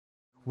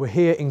We're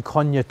here in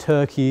Konya,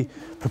 Turkey,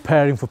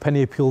 preparing for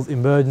Penny Appeal's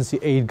emergency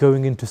aid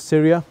going into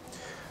Syria.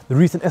 The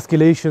recent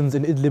escalations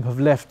in Idlib have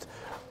left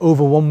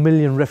over 1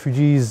 million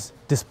refugees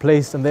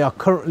displaced, and they are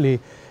currently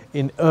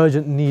in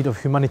urgent need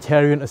of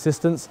humanitarian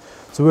assistance.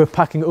 So we're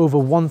packing over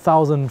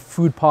 1,000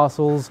 food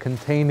parcels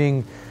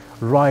containing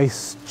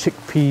rice,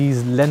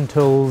 chickpeas,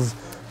 lentils,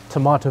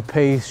 tomato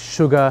paste,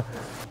 sugar.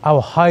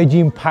 Our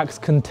hygiene packs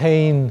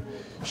contain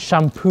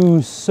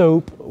shampoo,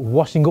 soap,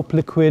 washing up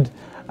liquid,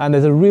 and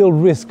there's a real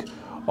risk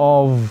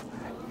of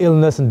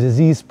illness and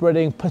disease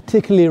spreading,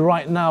 particularly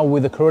right now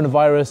with the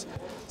coronavirus.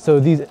 So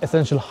these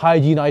essential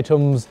hygiene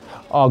items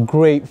are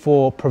great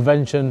for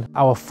prevention.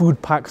 Our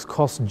food packs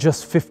cost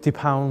just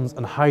 £50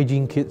 and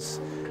hygiene kits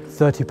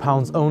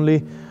 £30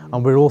 only.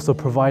 And we're also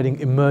providing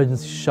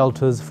emergency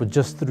shelters for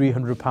just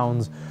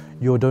 £300.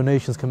 Your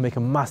donations can make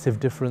a massive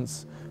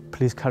difference.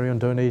 Please carry on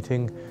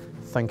donating.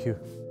 Thank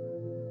you.